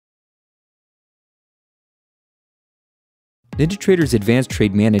NinjaTrader's advanced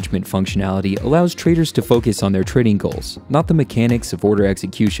trade management functionality allows traders to focus on their trading goals, not the mechanics of order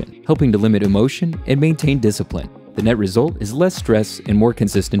execution, helping to limit emotion and maintain discipline. The net result is less stress and more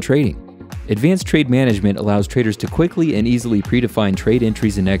consistent trading. Advanced trade management allows traders to quickly and easily predefine trade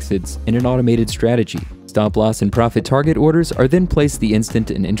entries and exits in an automated strategy. Stop loss and profit target orders are then placed the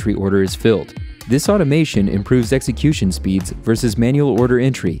instant an entry order is filled. This automation improves execution speeds versus manual order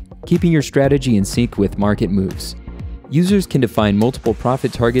entry, keeping your strategy in sync with market moves. Users can define multiple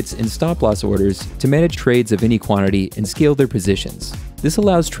profit targets and stop loss orders to manage trades of any quantity and scale their positions. This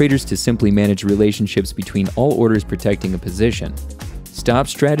allows traders to simply manage relationships between all orders protecting a position. Stop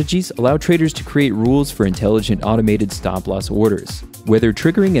strategies allow traders to create rules for intelligent automated stop-loss orders. Whether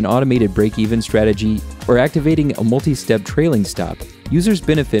triggering an automated break-even strategy or activating a multi-step trailing stop, users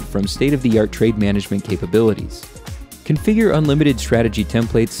benefit from state-of-the-art trade management capabilities. Configure unlimited strategy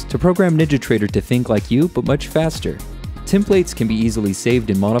templates to program NinjaTrader to think like you but much faster. Templates can be easily saved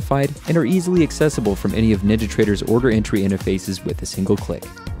and modified and are easily accessible from any of NinjaTrader's order entry interfaces with a single click.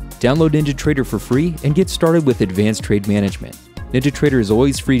 Download NinjaTrader for free and get started with advanced trade management. NinjaTrader is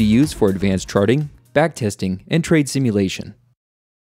always free to use for advanced charting, backtesting, and trade simulation.